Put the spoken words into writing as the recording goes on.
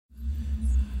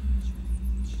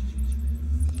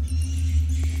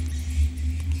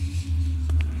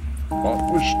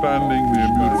Notwithstanding the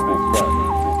immutable fact,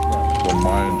 the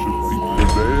minds of people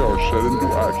today are set into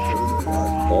action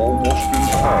almost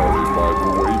entirely by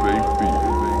the way they feel,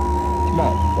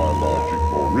 not by logic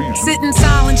or reason. Sit in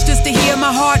silence just to hear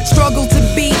my heart struggle to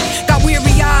beat. Got weary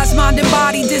eyes, mind and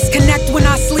body disconnect when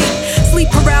I sleep. Sleep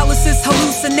paralysis,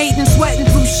 hallucinating, sweating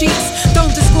through sheets.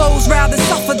 Don't disclose, rather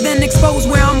suffer than expose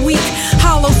where I'm weak.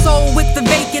 Hollow soul with the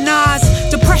vacant eyes.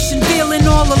 Depression, feeling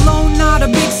all alone, not a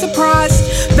big surprise.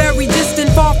 Very distant,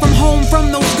 far from home,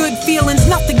 from those good feelings.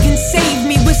 Nothing can save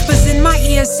me. Whispers in my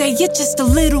ear say you're just a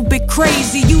little bit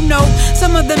crazy. You know,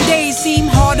 some of them days seem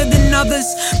harder than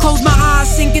others. Close my eyes,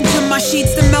 sink into my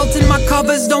sheets, then melt in my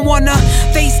covers. Don't wanna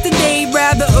face the day,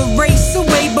 rather erase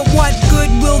away. But what good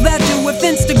will that do if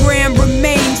Instagram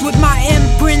remains with my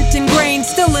imprint ingrained?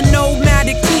 Still a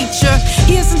nomadic teacher,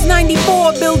 here since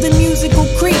 94, building musical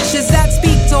creatures that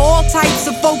speak to all types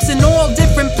of folks in all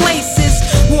different places.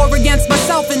 War against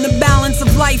myself in the balance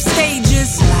of life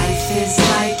stages. Life is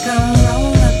like a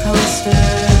roller coaster.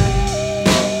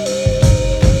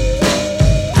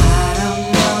 I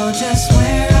don't know just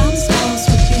where I'm supposed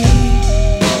to be.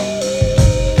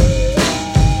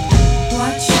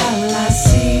 What shall I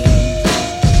see?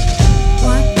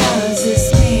 What does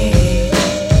this mean?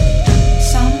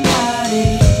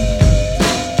 Somebody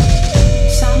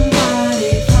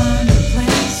find a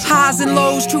place. Highs and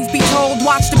lows, truth be told,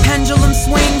 watch the pendulum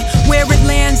swing. Where it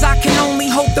lands, I can only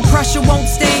hope the pressure won't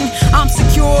sting. I'm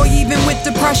secure even with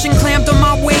depression clamped on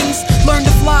my wings. Learn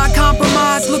to fly,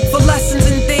 compromise, look for lessons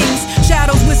in things.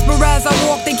 Shadows whisper as I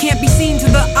walk, they can't be seen to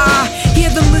the eye. Hear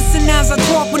them listen as I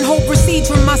talk when hope recedes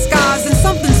from my skies. And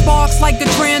something sparks like a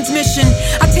transmission.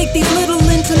 I take these little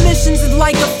intermissions and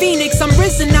like a phoenix, I'm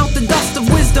risen out the dust of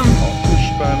wisdom.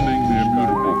 Notwithstanding the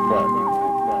immutable fact,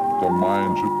 the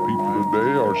minds of people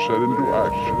today are set into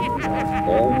action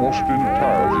almost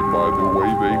entirely by the way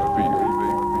they feel,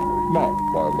 not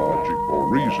by logic or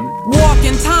reason.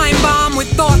 Walking time bomb with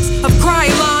thoughts of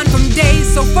Krylon from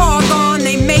days so far gone.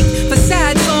 They make for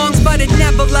sad songs, but it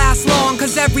never lasts long,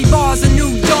 cause every bar's a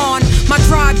new dawn. My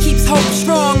tribe keeps hope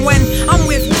strong when I'm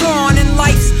withdrawn, and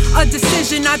life's a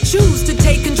decision I choose to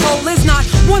take control. There's not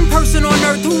one person on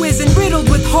earth who isn't riddled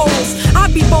with holes.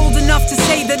 I'd be bold enough to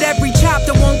say that every chapter